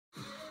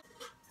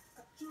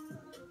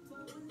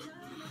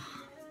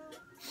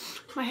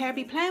my hair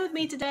be playing with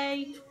me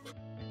today.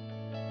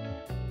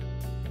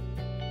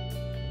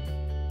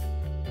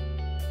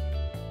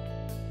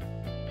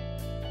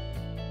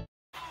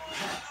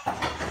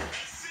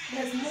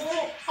 There's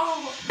more.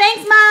 Oh,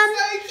 thanks, Mom.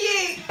 So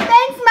cute.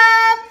 Thanks,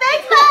 Mom.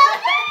 Thanks,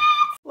 Mom.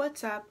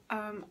 What's up?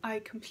 I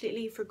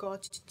completely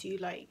forgot to do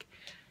like,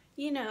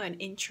 you know, an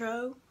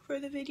intro for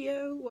the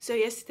video. So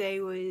yesterday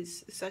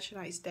was such a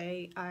nice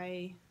day.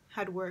 I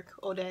had work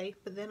all day,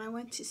 but then I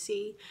went to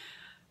see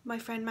my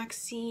friend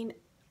Maxine,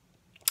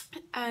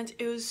 and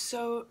it was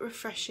so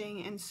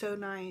refreshing and so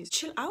nice.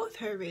 Chill out with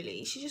her,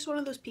 really. She's just one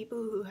of those people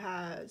who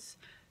has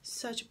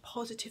such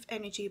positive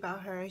energy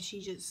about her, and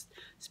she just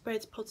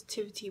spreads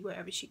positivity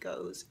wherever she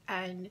goes,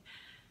 and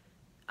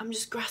I'm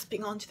just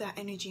grasping onto that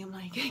energy. I'm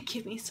like,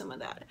 give me some of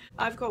that.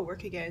 I've got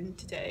work again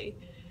today.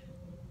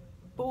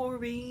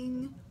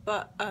 Boring,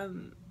 but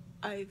I'm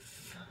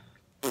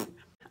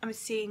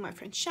seeing my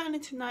friend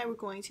Shannon tonight. We're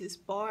going to this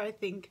bar. I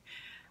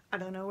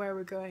don't know where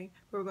we're going.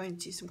 We're going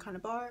to some kind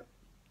of bar,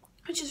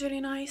 which is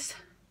really nice.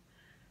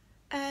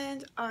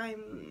 And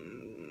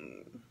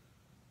I'm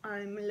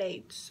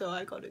late, so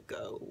I gotta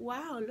go.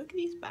 Wow, look at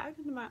these bags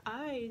under my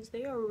eyes.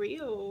 They are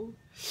real.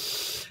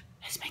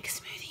 Let's make a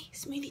smoothie.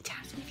 Smoothie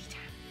time, smoothie time.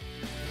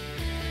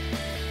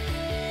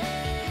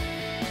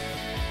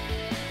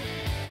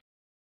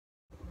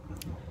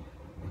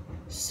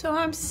 So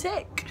I'm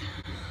sick.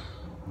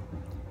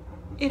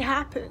 It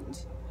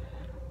happened.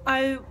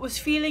 I was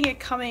feeling it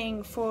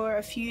coming for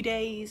a few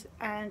days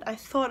and I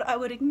thought I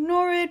would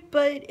ignore it,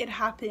 but it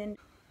happened.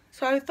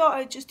 So I thought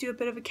I'd just do a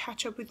bit of a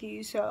catch up with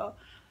you. So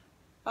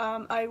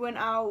I went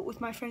out with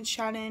my friend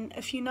Shannon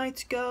a few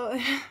nights ago.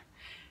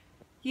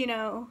 You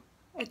know,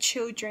 a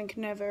chill drink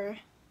never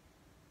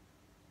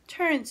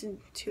turns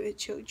into a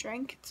chill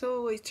drink. It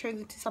always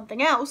turns into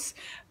something else.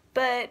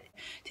 But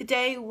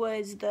today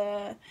was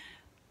the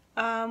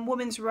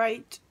Women's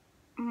Right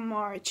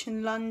March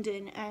in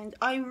London, and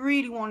I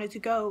really wanted to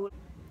go.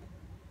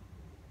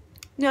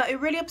 No, it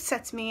really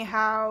upsets me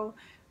how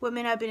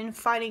women have been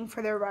fighting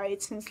for their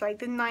rights since like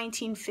the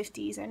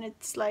 1950s, and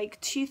it's like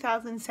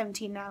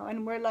 2017 now,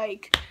 and we're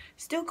like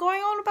still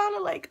going on about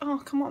it. Like,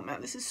 oh, come on,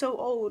 man, this is so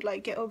old.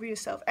 Like, get over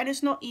yourself. And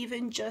it's not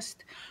even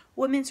just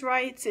women's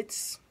rights,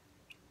 it's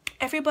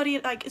everybody.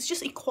 Like, it's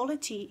just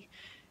equality.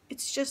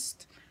 It's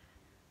just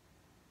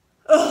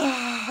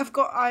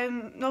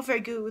I'm not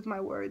very good with my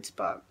words,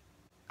 but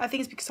I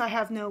think it's because I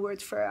have no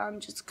words for it. I'm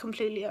just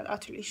completely and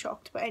utterly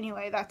shocked. But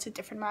anyway, that's a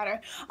different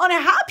matter. On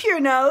a happier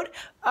note,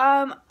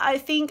 I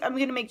think I'm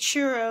gonna make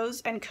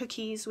churros and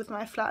cookies with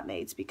my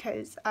flatmates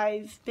because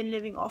I've been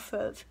living off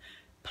of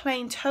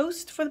plain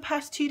toast for the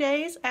past 2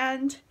 days,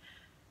 and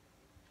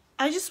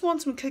I just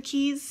want some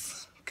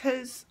cookies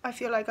because I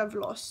feel like I've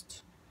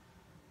lost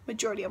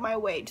majority of my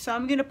weight. So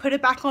I'm gonna put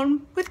it back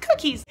on with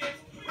cookies.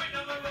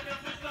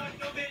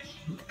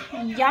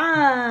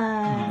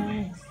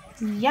 Yes.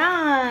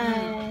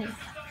 Yes.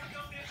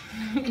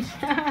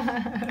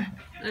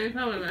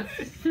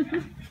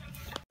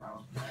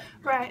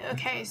 Right,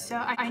 okay, so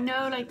I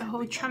know like the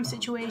whole Trump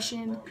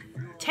situation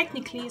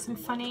technically isn't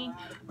funny,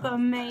 but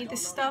mate, the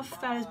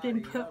stuff that has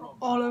been put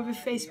all over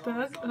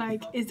Facebook,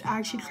 like, is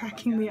actually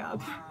cracking me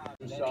up.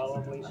 I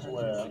solemnly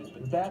swear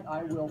that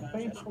I will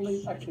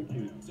faithfully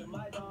execute.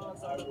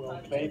 I will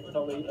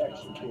faithfully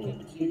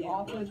execute the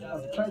office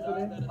of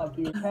President of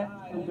the Protect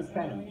and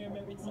Defend.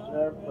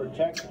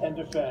 Protect and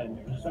defend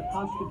the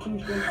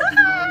Constitution of the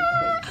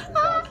United States. The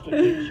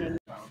Constitution.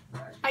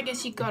 I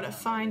guess you gotta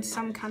find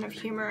some kind of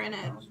humor in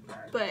it,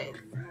 but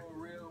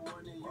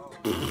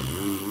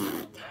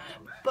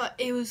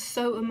it was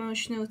so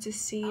emotional to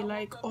see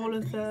like all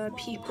of the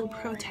people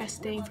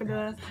protesting for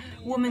the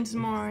Women's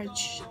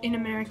March in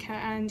America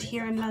and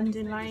here in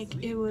London.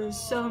 Like, it was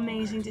so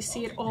amazing to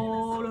see it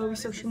all over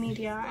social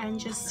media and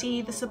just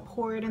see the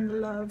support and the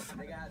love.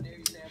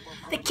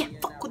 They can't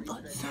fuck with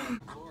us.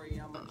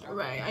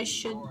 Right, I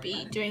should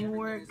be doing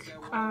work.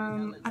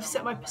 I've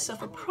set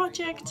myself a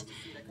project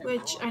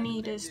which I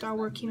need to start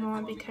working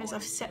on because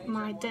I've set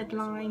my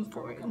deadline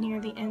for near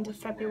the end of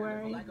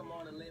February.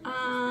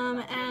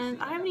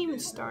 And I haven't even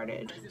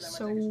started,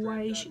 so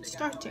I should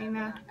start doing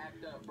that.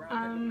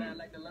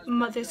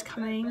 Mother's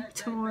coming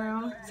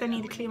tomorrow, so I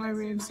need to clean my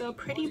room, so a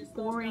pretty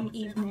boring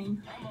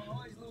evening.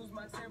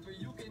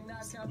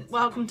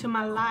 Welcome to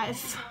my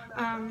life.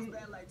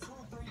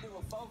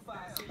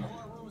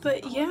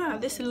 But yeah,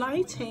 this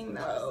lighting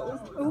though.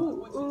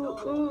 Ooh, ooh,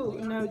 ooh.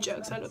 No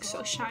jokes, I look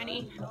so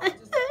shiny.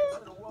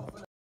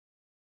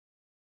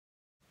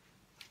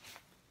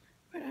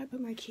 Where did I put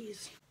my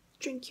keys?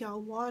 Drink y'all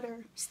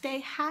water.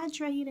 Stay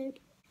hydrated.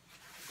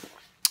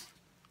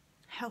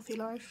 Healthy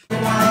life.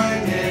 And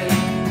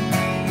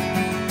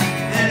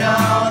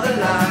all the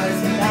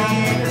lies that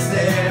lead us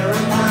there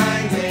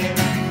reminding.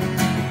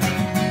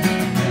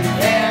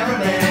 There are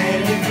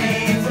many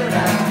things that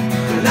I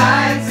would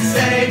like to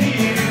say to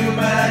you,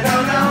 but I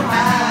don't know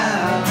how.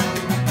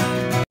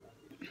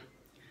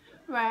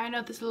 Right, I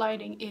know this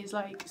lighting is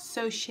like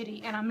so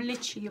shitty, and I'm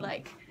literally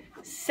like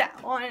sat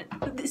on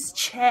this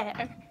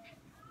chair,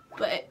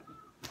 but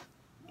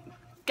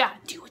gotta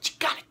do what you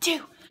gotta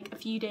do. A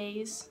few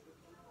days,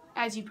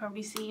 as you've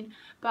probably seen,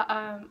 but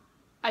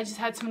I just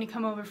had somebody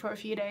come over for a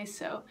few days,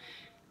 so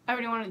I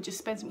really wanted to just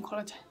spend some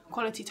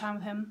quality time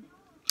with him.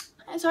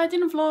 And so I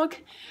didn't vlog,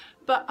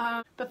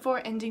 but before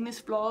ending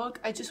this vlog,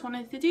 I just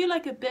wanted to do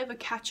like a bit of a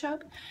catch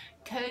up,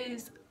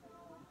 because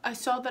I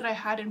saw that I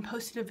hadn't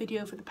posted a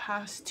video for the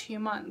past 2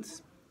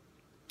 months,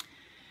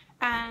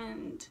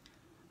 and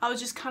I was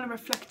just kind of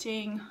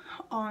reflecting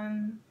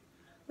on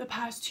the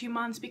past 2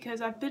 months,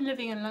 because I've been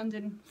living in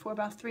London for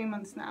about 3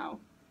 months now,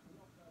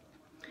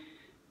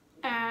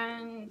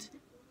 and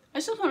I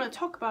just want to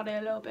talk about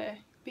it a little bit,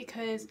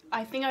 because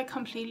I think I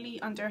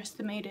completely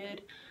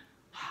underestimated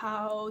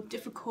how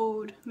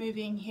difficult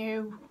moving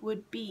here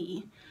would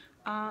be.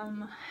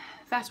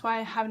 That's why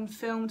I haven't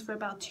filmed for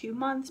about 2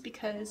 months,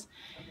 because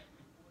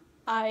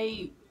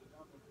I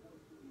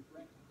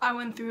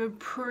went through a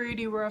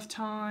pretty rough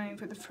time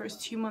for the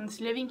first 2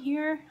 months living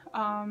here.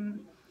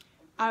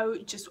 I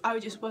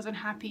just wasn't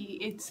happy.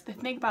 It's the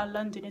thing about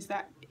London is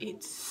that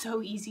it's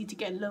so easy to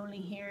get lonely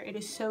here. It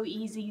is so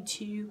easy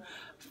to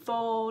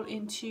fall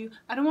into,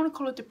 I don't want to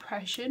call it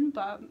depression,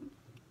 but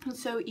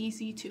it's so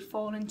easy to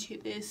fall into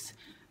this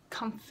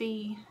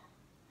comfy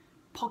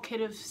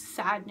pocket of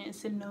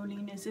sadness and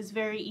loneliness. It's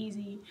very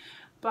easy,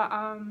 but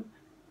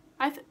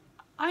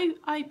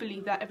I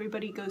believe that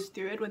everybody goes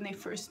through it when they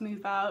first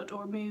move out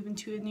or move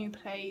into a new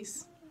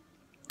place.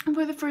 And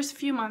for the first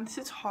few months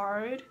it's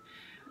hard,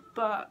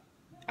 but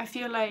I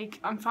feel like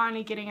I'm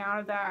finally getting out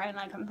of that, and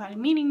like I'm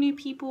finally meeting new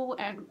people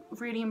and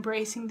really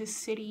embracing this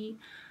city.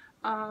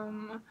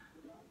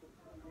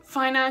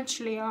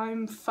 Financially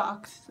I'm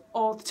fucked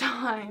all the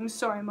time,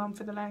 sorry mum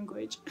for the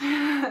language.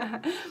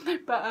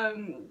 But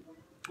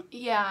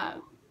yeah,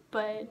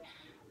 but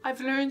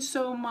I've learned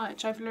so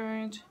much. I've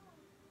learned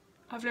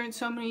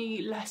so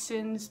many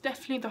lessons,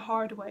 definitely the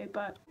hard way,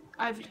 but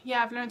I've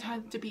learned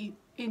how to be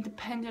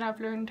independent. I've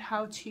learned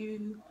how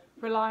to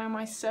rely on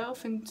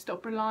myself and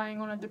stop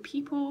relying on other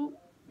people.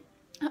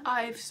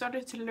 I've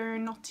started to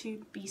learn not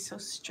to be so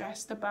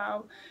stressed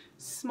about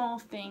small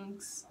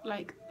things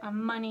like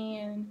money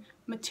and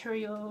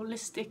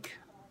materialistic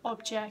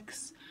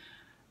objects,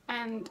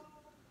 and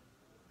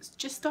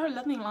just start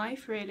loving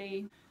life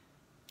really.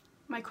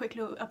 My quick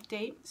little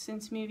update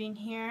since moving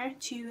here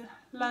to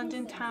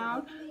London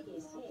town.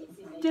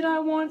 Did I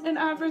want an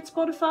average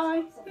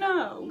Spotify?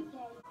 No.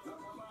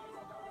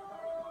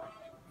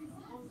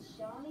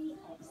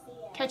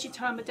 Catchy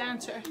time a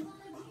dancer.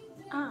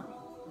 Oh.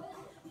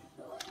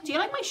 Do you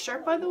like my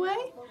shirt, by the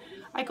way?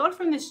 I got it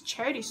from this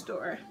charity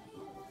store.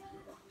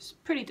 It's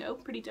pretty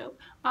dope, pretty dope.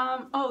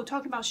 Oh,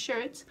 talking about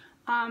shirts,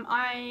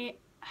 I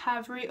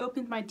have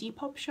reopened my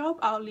Depop shop.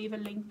 I'll leave a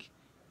link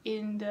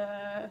in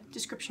the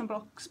description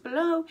box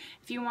below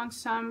if you want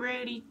some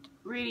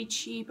really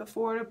cheap,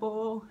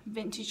 affordable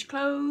vintage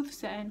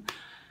clothes, and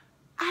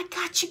I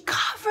got you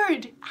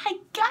covered. I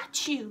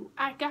got you.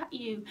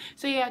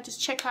 So yeah,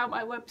 just check out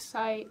my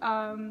website.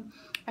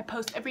 I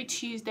post every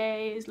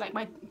Tuesdays. Like,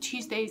 my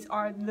Tuesdays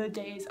are the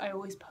days I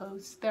always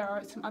post. There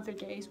are some other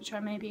days which I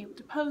may be able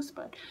to post,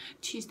 but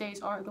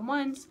Tuesdays are the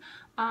ones.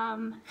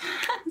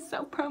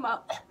 So promo.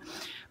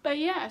 But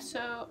yeah,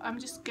 so I'm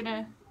just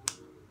gonna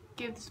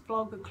give this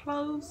vlog a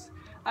close.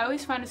 I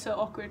always find it so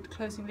awkward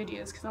closing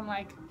videos, because I'm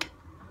like,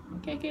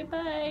 okay,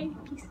 bye,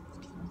 peace,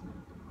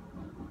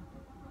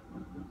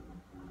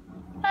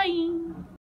 bye.